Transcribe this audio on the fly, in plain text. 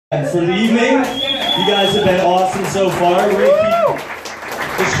And for the evening, you guys have been awesome so far. We're gonna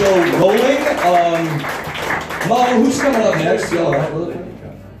keep the show rolling. Mo, who's coming up next?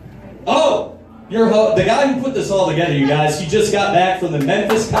 Oh, the guy who put this all together, you guys. He just got back from the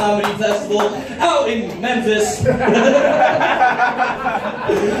Memphis Comedy Festival out in Memphis.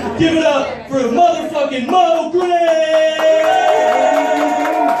 Give it up for motherfucking Mo Gray!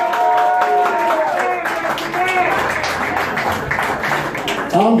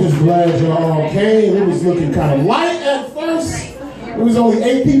 I'm just glad y'all all came. It was looking kind of light at first. It was only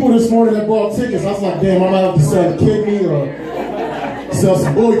 8 people this morning that bought tickets. I was like, damn, I might have to sell a kidney or sell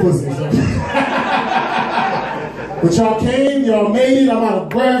some bully pussy or something. But y'all came, y'all made it. I'm out of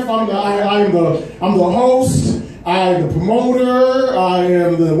breath. I'm the host. I am the promoter. I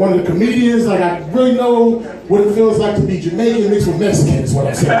am one of the comedians. Like, I really know what it feels like to be Jamaican mixed with Mexican, is what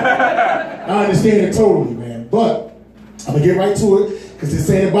I'm saying. I understand it totally, man. But I'm gonna get right to it. Because this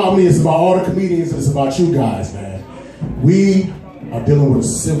ain't about me, it's about all the comedians, it's about you guys, man. We are dealing with a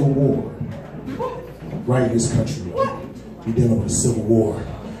civil war right in this country. We're dealing with a civil war.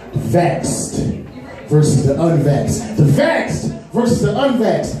 The vaxxed versus the unvaxxed. The vaxxed versus the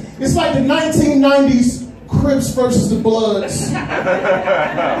unvaxxed. It's like the 1990s Crips versus the Bloods.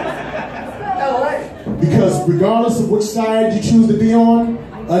 Because regardless of which side you choose to be on,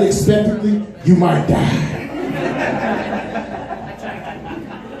 unexpectedly, you might die.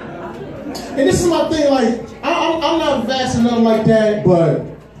 And this is my thing, like, I'm not vaccinated, nothing like that, but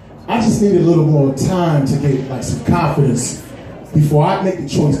I just need a little more time to get, like, some confidence before I make the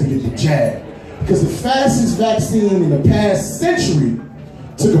choice to get the jab. Because the fastest vaccine in the past century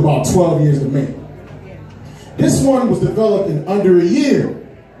took about 12 years to make. This one was developed in under a year.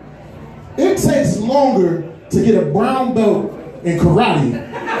 It takes longer to get a brown belt in karate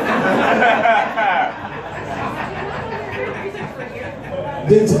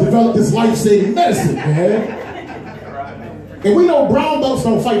than to develop this life-saving medicine, man. And we know brown belts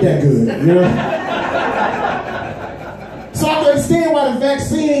don't fight that good, you know? So I can understand why the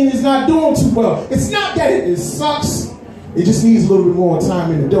vaccine is not doing too well. It's not that it sucks, it just needs a little bit more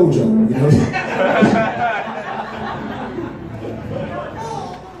time in the dojo, you know?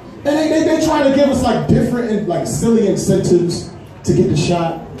 And they trying to give us like different and like silly incentives to get the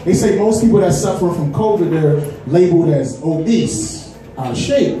shot. They say most people that suffer from COVID, they're labeled as obese, out of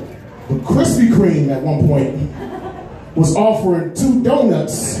shape. But Krispy Kreme at one point was offering 2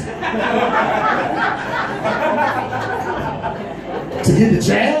 donuts to get the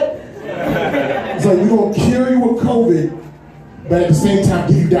jab. It's like, we're gonna cure you with COVID, but at the same time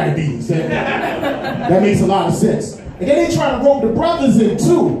give you diabetes. That makes a lot of sense. And then they try to rope the brothers in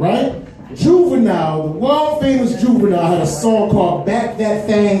too, right? Juvenile, the world famous Juvenile, had a song called Back That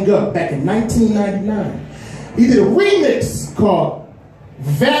Thing Up back in 1999. He did a remix called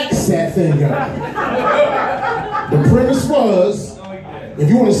Vax That Thing Up. The premise was, if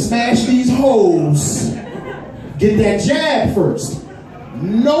you want to smash these hoes, get that jab first.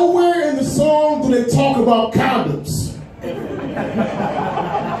 Nowhere in the song do they talk about condoms.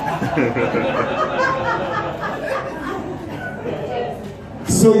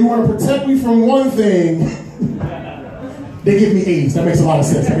 So you want to protect me from one thing, they give me AIDS. That makes a lot of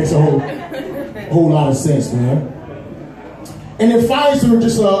sense. That makes a whole lot of sense, man. And then Pfizer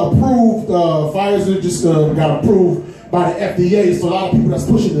just got approved by the FDA. So a lot of people that's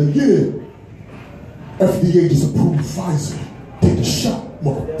pushing the FDA just approved Pfizer. Take the shot,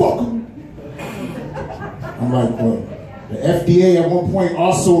 motherfucker. I'm like, well, the FDA at one point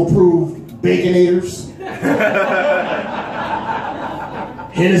also approved Baconators,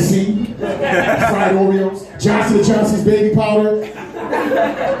 Hennessy, fried Oreos, Johnson & Johnson's baby powder.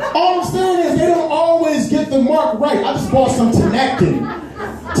 All I'm saying is they don't always get the mark right. I just bought some Tinactin.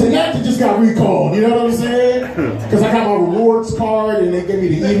 Tinactin just got recalled, you know what I'm saying? Because I got my rewards card and they gave me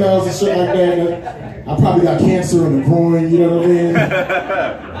the emails and shit like that. I probably got cancer in the groin, you know what I mean?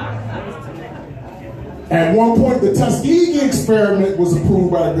 At one point, the Tuskegee experiment was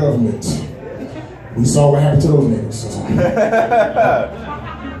approved by the government. We saw what happened to those niggas.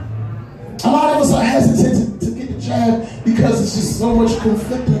 A lot of us are hesitant to get the jab because it's just so much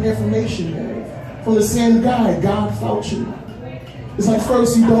conflicting information, man. From the same guy, God Fauci. It's like,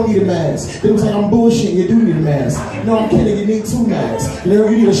 first you don't need a mask. Then it was like, I'm bullshitting, you do need a mask. No, I'm kidding, you need 2 masks. You know,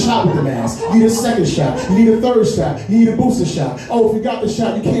 you need a shot with the mask. You need a second shot. You need a third shot. You need a booster shot. Oh, if you got the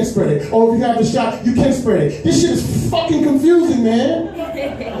shot, you can't spread it. Oh, if you got the shot, you can spread it. This shit is fucking confusing, man.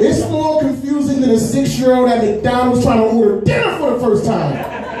 It's more confusing than a 6-year-old at McDonald's trying to order dinner for the first time.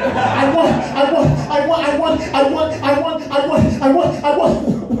 I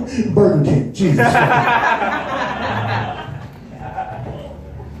want Burger King, Jesus.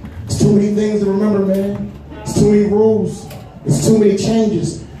 too many things to remember, man. It's too many rules. It's too many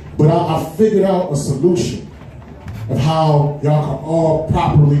changes. But I figured out a solution of how y'all can all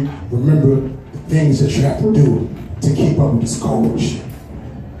properly remember the things that you have to do to keep up with this COVID shit.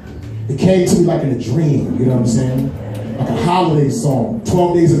 It came to me like in a dream, you know what I'm saying? Like a holiday song,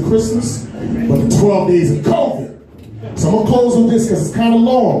 12 Days of Christmas, but the 12 Days of COVID. So I'm gonna close with this because it's kind of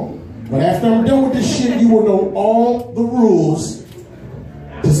long. But after I'm done with this shit, you will know all the rules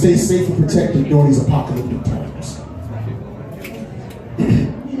to stay safe and protected during these apocalyptic times.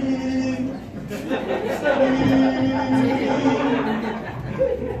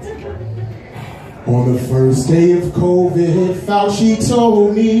 On the first day of COVID, Fauci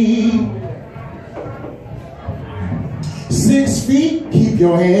told me 6 feet, keep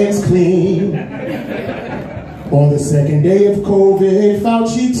your hands clean. On the second day of COVID,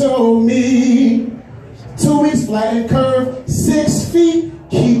 Fauci told me 2 weeks flatten curve, 6 feet,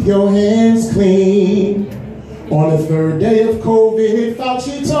 keep your hands clean. On the third day of COVID,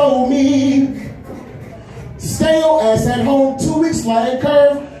 Fauci told me stay your ass at home, 2 weeks flatten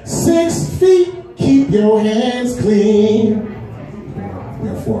curve, 6 feet, keep your hands clean.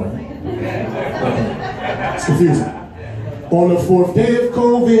 Therefore, it's confusing. On the fourth day of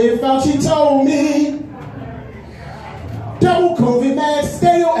COVID, Fauci told me double COVID mask,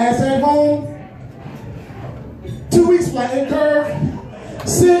 stay your ass at home. 2 weeks flatten curve,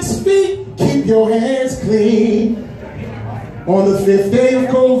 6 feet, keep your hands clean. On the fifth day of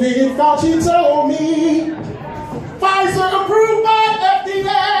COVID, Fauci told me Pfizer approved by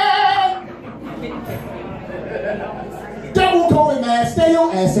FDA. Double COVID mask, stay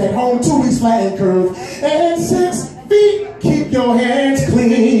your ass at home, 2 weeks flatten curve, and 6 feet, keep your hands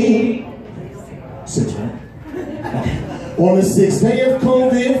clean. 6, right? Okay. On the sixth day of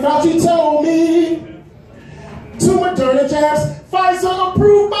COVID, Fauci told me 2 Moderna jabs, Pfizer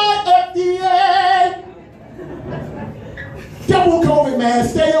approved by FDA. Double COVID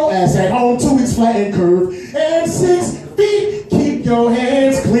mask, stay your ass at home, 2 weeks flatten curve, and 6 feet, keep your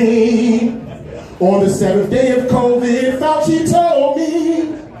hands clean. On the seventh day of COVID, Fauci told me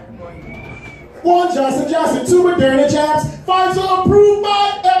 1 Johnson & Johnson, 2 Moderna jabs, Pfizer approved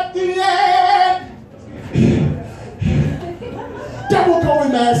by FDA. Double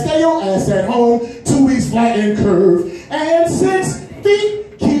COVID mask, stay your ass at home, 2 weeks flatten curve, and 6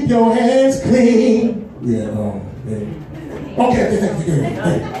 feet, keep your hands clean. Yeah, okay, thank you.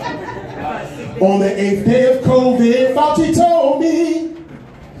 On the 8th day of COVID, Fauci told me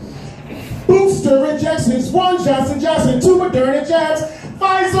booster injections, 1 Johnson & Johnson, 2 Moderna jabs,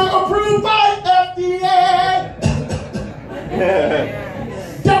 Pfizer approved by FDA.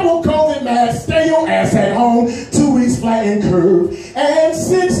 Double COVID mask, stay your ass at home, 2 weeks flatten curve, and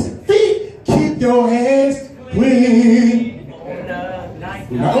 6 feet, keep your hands clean.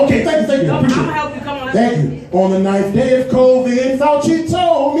 Okay, thank you, appreciate it. Thank you. On the 9th day of COVID, Fauci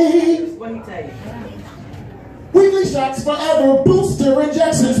told me weekly shots forever, booster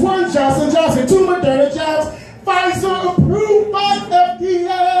injections, 1 Johnson & Johnson, 2 Moderna jabs, Pfizer approved by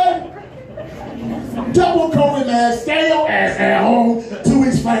FDA. Double COVID mask, stay your ass at home, 2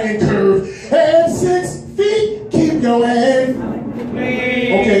 weeks flatten curve, and 6 feet, keep your hands.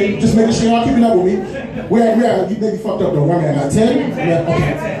 Okay, just making sure y'all keeping up with me. We are, you may be fucked up though. One minute, 10? Yeah,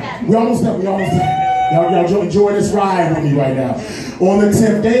 okay. We almost done, Y'all enjoy this ride with me right now. On the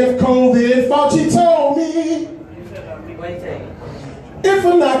 10th day of COVID, Fauci told me if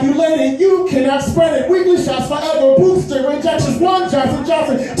inoculated, you cannot spread it. Weekly shots forever, booster injections, 1 Johnson &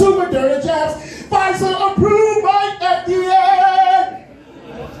 Johnson, 2 Moderna jabs, Pfizer approved by FDA.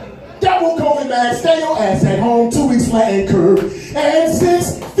 Double COVID mask, stay your ass at home, 2 weeks flatten curve, and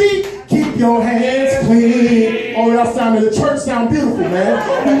 6 feet, keep your hands clean. Oh, y'all sounding, the church sound beautiful, man.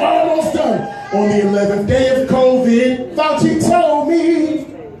 We almost done. On the 11th day of COVID, Fauci told me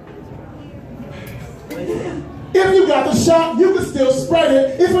if you got the shot, you can still spread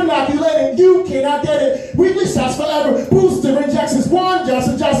it. If inoculated, you cannot get it. Weekly shots forever, booster injections, 1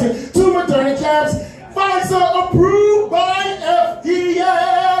 Johnson & Johnson, 2 Moderna jabs, Pfizer approved by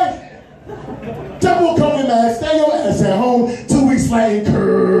FDA. Double COVID mask, stay your ass at home, 2 weeks flatten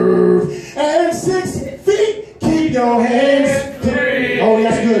curve, and 6 feet, keep your hands clean. Oh,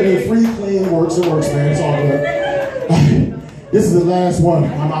 that's good, man. Free, clean, works, it works, man. It's all good. This is the last one.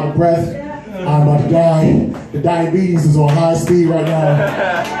 I'm out of breath. I'm about to die. The diabetes is on high speed right now.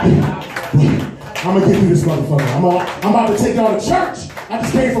 I'm gonna get through this motherfucker. I'm about to take y'all to church. I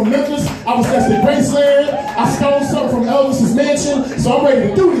just came from Memphis. I was just in Graceland. I stole something from Elvis's mansion. So I'm ready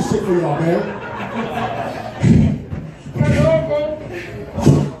to do this shit for y'all, man.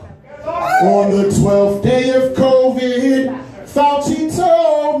 On the 12th day of COVID, Fauci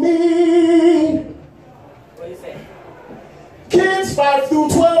told me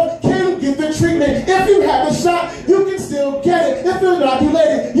shot, you can still get it. If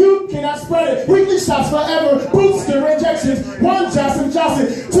inoculated, you cannot spread it. Weekly shots forever, booster injections. 1 Johnson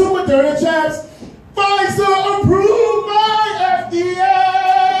Johnson, 2 Moderna jabs. Pfizer approved.